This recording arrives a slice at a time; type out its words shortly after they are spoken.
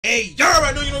Hey, y'all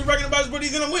already know you recognize about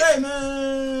buddies and I'm with. Hey man,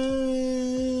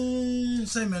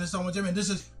 say man, it's on with man. This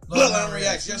is Bloodline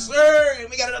Reaction, yes sir, and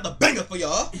we got another banger for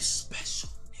y'all. It's special,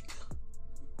 nigga.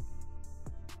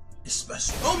 It's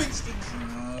special. Oh, mix. You know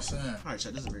what I'm saying? Alright,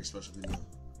 chat, this is a very special video.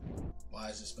 Why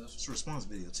is it special? It's a response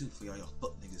video too for y'all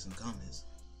fuck niggas in the comments.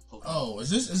 Hopefully. Oh,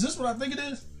 is this what I think it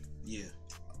is? Yeah.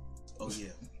 Oh yeah.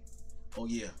 Oh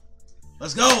yeah.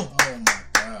 Let's go. Oh my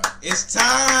god. It's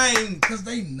time. Cause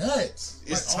they nuts.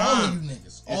 It's like, time. All of you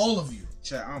niggas. All of you.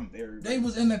 Chat, I'm very. They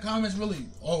was in the comments really.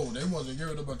 Oh, they wasn't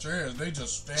giving it a chance. They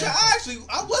just stand. Chat, I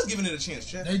was giving it a chance.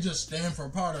 Chat. They just stand for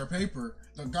powder paper.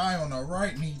 The guy on the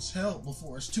right needs help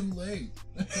before it's too late.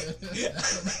 Y'all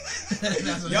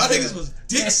niggas was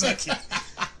dick sucking.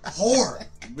 Hard.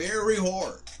 Very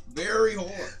hard. Very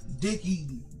hard. Dick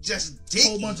eating. Just dick.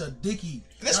 Whole bunch of dick eating.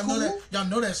 That's cool. Y'all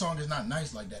know that song is not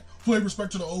nice like that. Play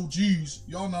respect to the OGs.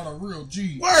 Y'all not a real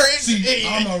G. Word. See,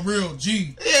 I'm a real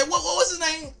G. Yeah, what was his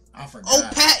name? I forgot. Oh,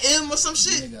 Pat M or some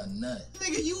shit. Nigga nut.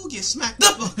 Nigga, you get smacked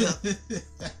up up there.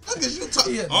 Look at you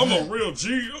talking. I'm a real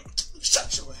G.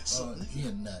 Shut your ass up. He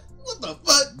a nut. What the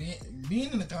fuck?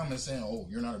 Being in the comments saying, "Oh,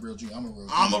 you're not a real G. I'm a real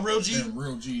G." I'm a real G. And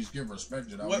real G's get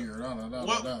respected out here.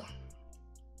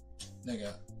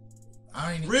 Nigga,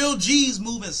 I ain't real G's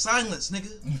move in silence, nigga.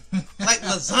 Like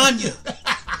lasagna.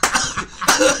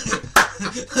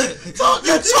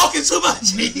 You're talking too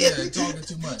much. Yeah, talking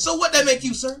too much. So what that make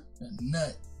you, sir? A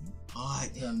nut.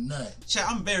 Alright, a nut. Chat,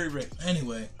 I'm very ready.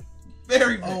 Anyway,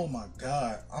 very ready. Oh my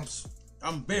god,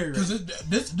 I'm very ready.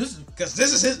 Because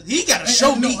this is his. He gotta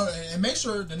show me. And make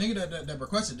sure the nigga that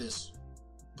requested this.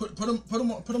 Put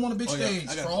him on the big stage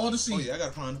for all to see. Oh yeah, I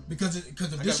gotta find him. Because if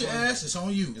this your ass, it's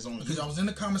on you. It's on because you. I was in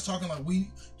the comments talking like he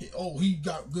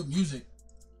got good music.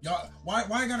 Y'all, why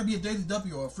it gotta be a Daily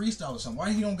Duppy or a freestyle or something?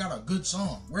 Why he don't got a good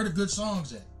song? Where the good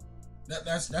songs at?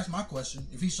 That's my question.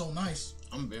 If he's so nice,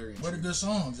 I'm very. Where the good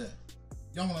songs at?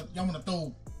 Y'all wanna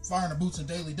throw fire in the boots and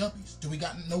Daily Duppies? Do we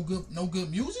got no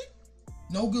good music?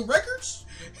 No good records?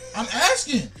 I'm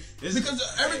asking. Because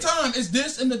every time it's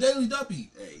this and the Daily Duppy.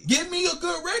 Hey. Give me a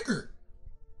good record.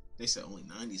 They said only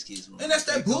 90s kids. And that's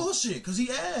that bullshit, because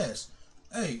he asked.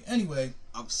 Hey, anyway.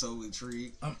 I'm so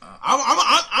intrigued.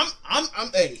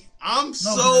 I'm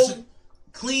so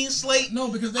clean slate. No,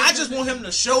 because I just want him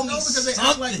to show me because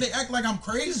something. They act like I'm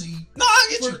crazy. No, I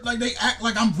get you. Like they act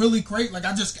like I'm really crazy. Like I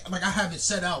have it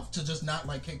set out to just not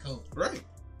like Koke. Right.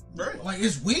 Like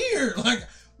it's weird. Like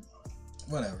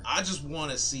whatever. I just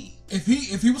want to see if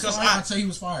he was fired. I'd say he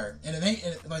was fired, and it ain't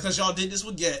like because y'all did this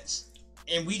with Gets,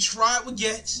 and we tried with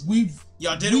Gets.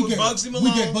 Y'all did it with Bugsy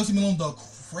Malone. We gave Bugsy Malone the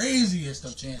craziest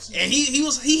of chances, and he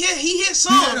hit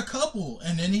some. He had a couple,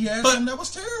 and then he had some that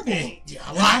was terrible.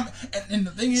 And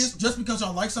the thing is, just because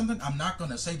y'all like something, I'm not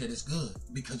gonna say that it's good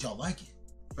because y'all like it.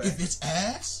 Right. If it's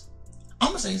ass, I'm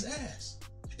gonna say it's ass.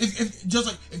 If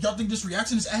y'all think this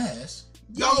reaction is ass.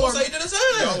 Y'all gonna say that it's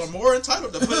ass. Y'all are more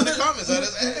entitled to put in the comments that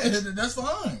it's ass. That's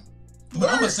fine. But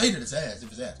I'm gonna say that it's ass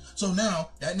if it's ass. So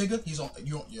now that nigga, he's on.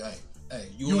 You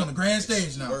on the grand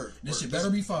stage now. This shit better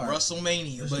be fired.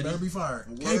 WrestleMania, this shit better be fired.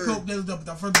 Koke, Daily Duppy,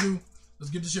 without further ado, let's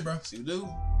get this shit, bro. See what do?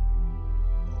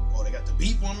 Oh, they got the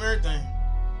beat on everything.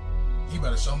 He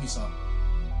better show me something.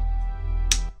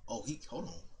 Oh, hold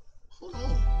on.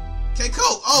 Koke.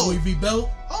 Oh, Louis V belt.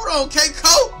 Hold on,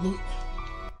 Koke.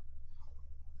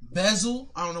 Bezel.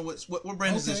 I don't know what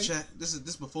brand is this, chat.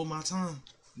 This before my time.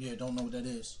 Yeah, don't know what that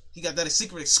is. He got that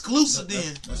secret exclusive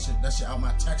then. That shit out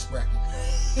my tax bracket.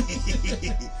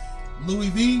 Louis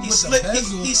V with the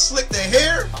bezel. He slicked the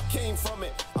hair. I came from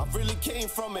it. I really came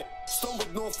from it.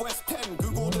 Stoneward Northwest 10.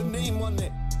 Google the name on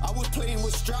it. I was playing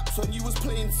with straps when you was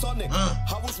playing Sonic.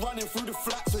 I was running through the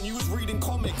flats when you was reading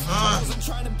comics. I wasn't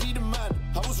trying to be the man.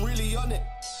 I was really on it.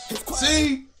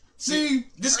 See,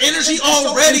 this energy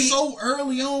already so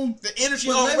early on. The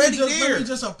energy already there. Let me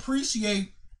just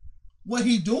appreciate what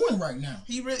he doing right now.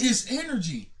 His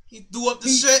energy. He threw up the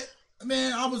shit.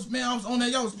 Man, I was on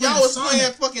that. Y'all was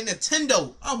playing fucking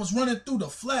Nintendo. I was running through the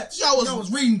flats. Y'all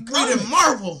was reading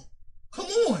Marvel. Come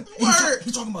on.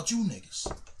 He's talking about you niggas.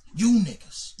 You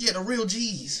niggas. Yeah, the real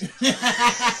G's.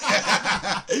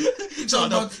 So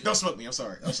don't smoke me. I'm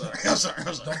sorry. Don't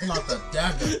pull out the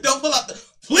dagger. Don't pull out the.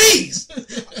 Please.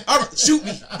 All right, shoot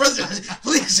me, brother.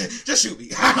 Please, just shoot me.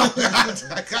 God damn.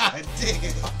 I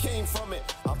came from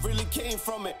it. I really came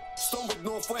from it. Stoneward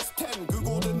Northwest 10.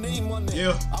 Google the name on it.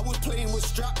 Yeah. I was playing with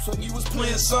straps when you was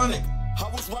playing Sonic. I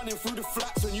was running through the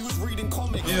flats when you was reading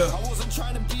comics. Yeah. I wasn't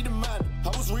trying to be the man. I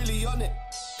was really on it.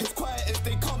 It's quiet as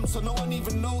they come, so no one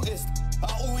even noticed. I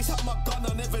always had my gun.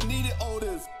 I never needed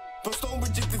orders. From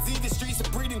Stonebridge to Z, the streets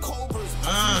are breeding cobras.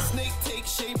 I seen a snake take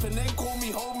shape and then call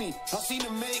me homie. I seen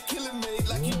him kill him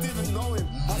like you didn't know him.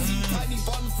 I see tiny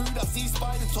bun food, I see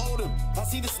spider told him. I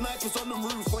see the snipers on the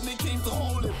roof when they came to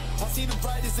hold him. I see the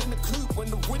riders in the coupe when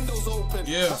the windows open.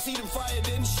 I see them fire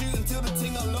then shoot until the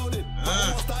thing unloaded. I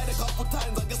almost died a couple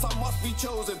times, I guess I must be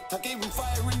chosen. I gave him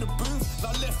fire in the booth, and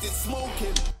I left it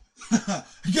smoking.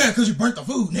 Yeah, because you burnt the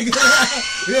food, nigga.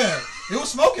 Yeah, it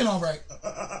was smoking, all right.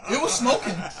 It was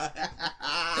smoking.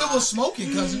 It was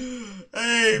smoking, cousin.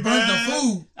 Hey, you burnt the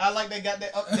food. I like they got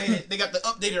that updated. They got the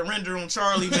updated render on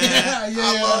Charlie, man.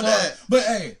 I love that. But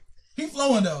hey, he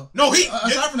flowing though. No,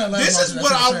 aside from that last this is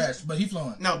what trash, but he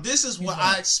flowing. Now this is what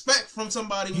I expect from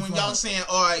somebody when y'all saying,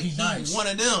 all right, he's nice. One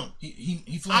of them.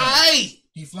 He flowing.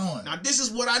 He flowing. Now this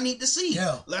is what I need to see.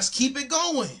 Yeah. Let's keep it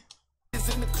going.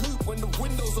 In the coupe when the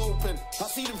windows open. I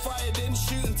see them fire then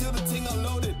shoot until the thing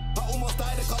unloaded. I almost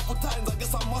died a couple times, I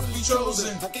guess I must be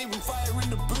chosen. I gave him fire in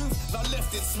the booth and I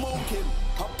left it smoking.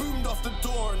 I boomed off the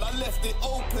door and I left it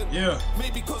open. Yeah.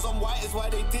 Maybe cause I'm white is why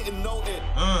they didn't know it.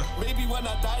 Maybe when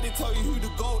I die they tell you who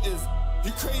the GOAT is.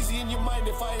 You crazy in your mind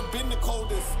if I ain't been the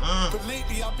coldest. But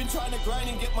lately I've been trying to grind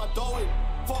and get my dough in.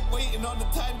 Fuck waiting on the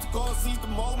time to go and seize the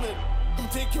moment. I'm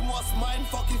taking what's mine,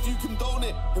 fuck if you condone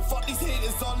it. And fuck these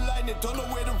haters online that don't know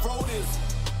where the road is.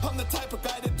 I'm the type of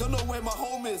guy that don't know where my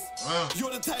home is. You're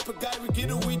the type of guy we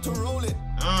get away to roll it.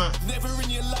 Never in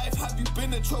your life have you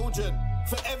been a Trojan.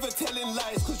 Forever telling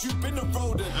lies cause you've been a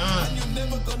rodent. And you're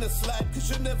never gonna slide cause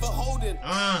you're never holding.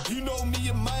 You know me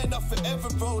and mine are forever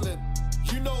rolling.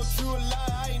 You know true or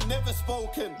lie, I ain't never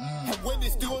spoken. And when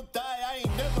it's do or die, I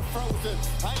ain't never frozen.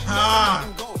 I ain't never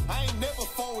letting go, I ain't never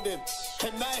folding.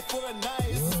 An eye for an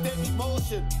eye, it's a steady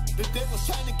motion. The devil's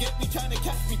trying to get me, trying to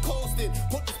catch me coasting.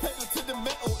 Put the pedal to the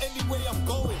metal anyway I'm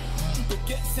going. The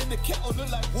gets in the kettle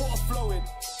look like water flowing.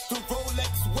 The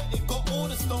Rolex wet, it got all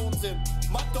the stones in.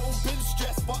 My dome been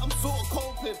stressed, but I'm sort of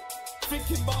coping.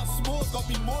 Thinking about small got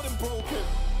me more than broken.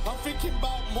 I'm thinking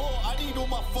about more, I need all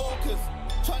my focus.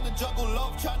 Trying to juggle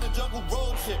love, trying to juggle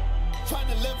road shit. Trying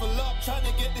to level up, trying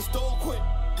to get this dough quick.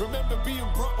 Remember being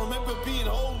broke, remember being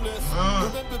homeless.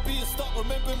 Remember being stuck,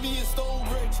 remember me in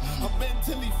Stonebridge. I'm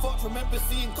mentally fucked, remember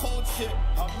seeing cold shit.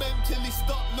 I'm mentally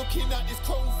stuck looking at this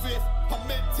cold fifth. I'm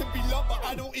meant to be loved, but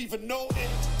I don't even know it.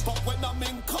 But when I'm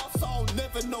in cuffs, I'll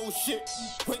never know shit.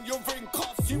 When you're in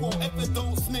cuffs, you won't ever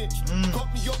don't snitch.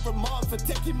 Got me on remand for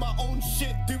taking my own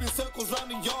shit. Doing circles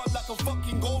round the yard like a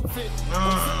fucking goldfish.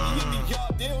 I'm sitting in the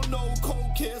yard, they don't know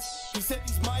Koke is. He said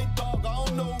he's my dog, I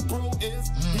don't know who bro is.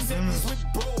 He said he's with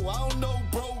bro, I don't know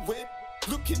bro with.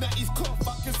 Looking at his cuff,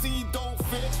 I can see he don't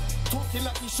fit. Talking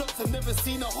like he shots, I never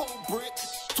seen a whole brick.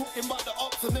 Talking about the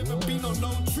ops, I never been on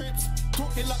no trips.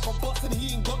 Talking like a boss and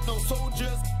he ain't got no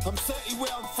soldiers. I'm certain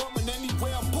where I'm from and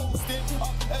anywhere I'm posted.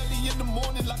 Up early in the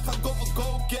morning like I gotta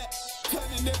go get.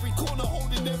 Turning every corner,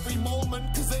 holding every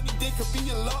moment. Cause any day could be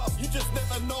your last. You just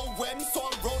never know when. So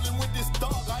I'm rolling with this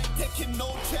dog, I ain't taking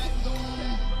no check.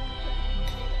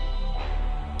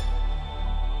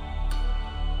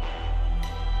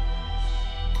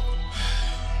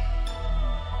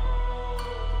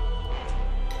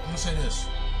 I'm gonna say this.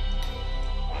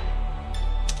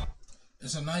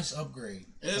 It's a nice upgrade.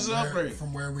 It's an upgrade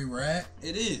from where we were at.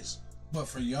 It is. But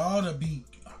for y'all to be,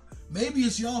 maybe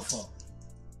it's y'all fault.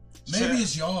 Maybe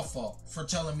it's y'all fault for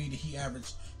telling me that he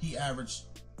averaged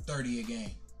 30 a game.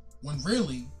 When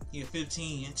really he had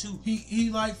 15 and 2. He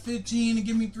like 15 and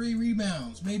give me 3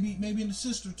 rebounds. Maybe an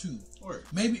assist or 2. Or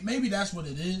maybe that's what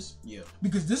it is. Yeah.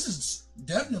 Because this is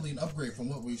definitely an upgrade from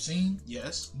what we've seen.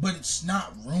 Yes. But it's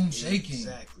not room shaking.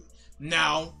 Exactly.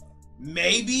 Now,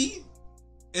 maybe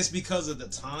it's because of the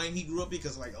time he grew up,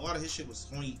 because like a lot of his shit was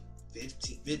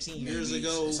 15 years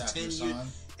ago, 10 years.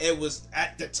 It was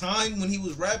at the time when he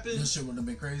was rapping. This shit would have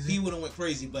been crazy. He would have went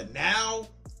crazy, but now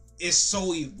it's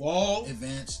so evolved,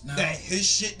 advanced now, that his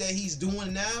shit that he's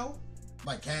doing now,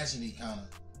 like Cassidy, kind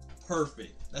of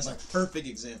perfect. That's like a perfect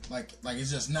example. Like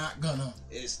it's just not gonna.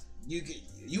 It's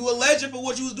you a legend for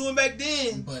what you was doing back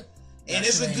then, but and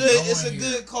it's a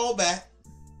good callback.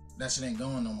 That shit ain't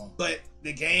going no more. But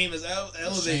the game is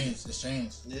elevated. It's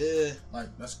changed. Yeah, like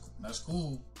that's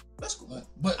cool. That's cool.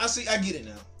 But I get it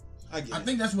now. I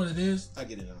think that's what it is. I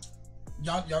get it now.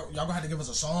 Y'all gonna have to give us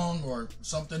a song or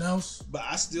something else. But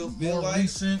I still feel more like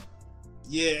recent.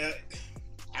 Yeah,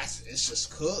 it's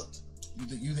just cooked.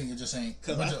 You think it just ain't?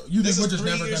 You think we're just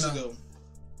never gonna? Ago,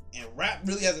 and rap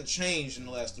really hasn't changed in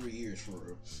the last 3 years for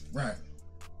real. Right.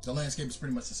 The landscape is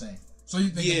pretty much the same. So you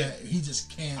think that he just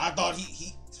can't? I thought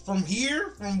he from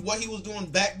what he was doing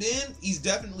back then, he's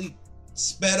definitely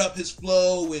sped up his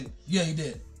flow and yeah, he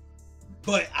did.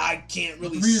 but I can't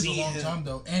really 3 is see a long him. time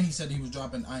though, and he said he was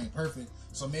dropping I Ain't Perfect.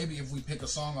 So maybe if we pick a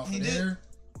song off of there,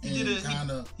 he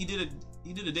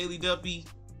did a Daily Duppy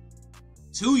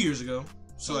 2 years ago.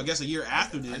 So I guess a year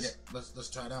after this. Let's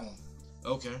try that one.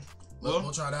 Okay. Well,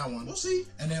 we'll try that one. We'll see.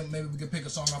 And then maybe we can pick a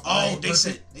song off. Oh, they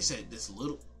said this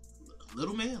little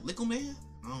man.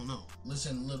 I don't know.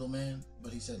 Listen, little man,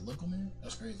 but he said little man.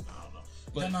 That's crazy. I don't know.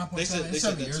 But But they said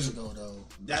 7 years ago though.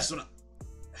 That's what.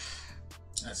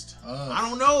 That's tough. I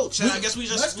don't know. I guess we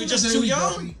just too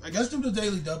young. Let's do the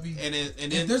Daily Duppy. And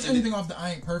if there's anything off the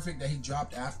I Ain't Perfect that he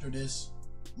dropped after this,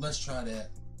 let's try that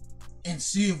and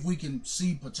see if we can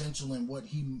see potential in what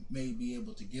he may be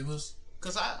able to give us.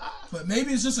 But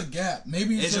maybe it's just a gap.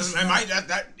 Maybe it's just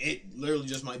it literally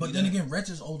just might. But then again, Wretch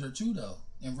is older too though,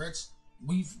 and Wretch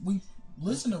we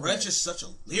listen to Wretch is such a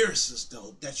lyricist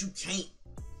though that you can't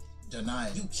deny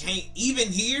it. You can't even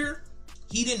here.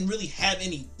 He didn't really have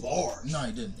any bars. No,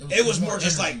 he didn't. It was more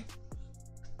just like,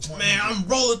 man, I'm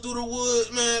rolling through the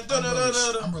woods, man.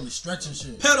 I'm really stretching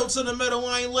shit. Pedal to the metal,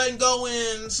 I ain't letting go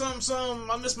in.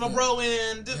 I miss my bro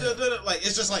in. Like,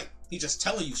 it's just like, he just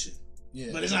telling you shit.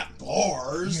 Yeah. But it's not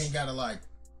bars. You ain't gotta like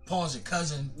pause it,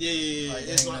 cousin. Yeah. Like,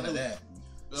 it's none of that.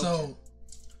 Okay. So,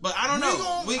 but I don't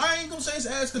know. I ain't gonna say it's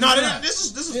ass. No,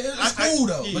 this is it's cool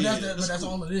though. Yeah, but that's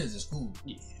all it is. It's cool.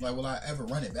 Yeah. Like, will I ever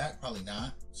run it back? Probably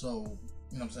not. So,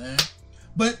 you know what I'm saying?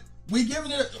 But we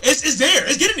giving it. It's there.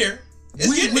 It's getting there.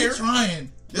 We're trying.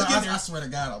 I swear to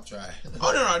God, I'll try.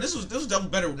 Oh no, this was double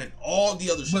better than all the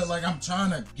other shit. But like, I'm trying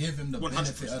to give him the 100%.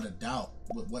 Benefit of the doubt.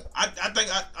 With what I think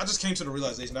I just came to the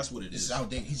realization that's what it is. It's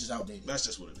outdated. He's just outdated. That's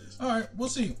just what it is. All right, we'll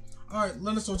see. All right,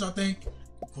 let us know what y'all think.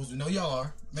 Of course, we know y'all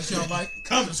are. Make sure y'all like,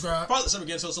 comment, subscribe. Follow us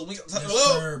again. So we yes,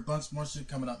 sir. Bunch more shit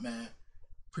coming up, man.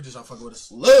 Appreciate y'all fucking with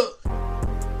us. Look.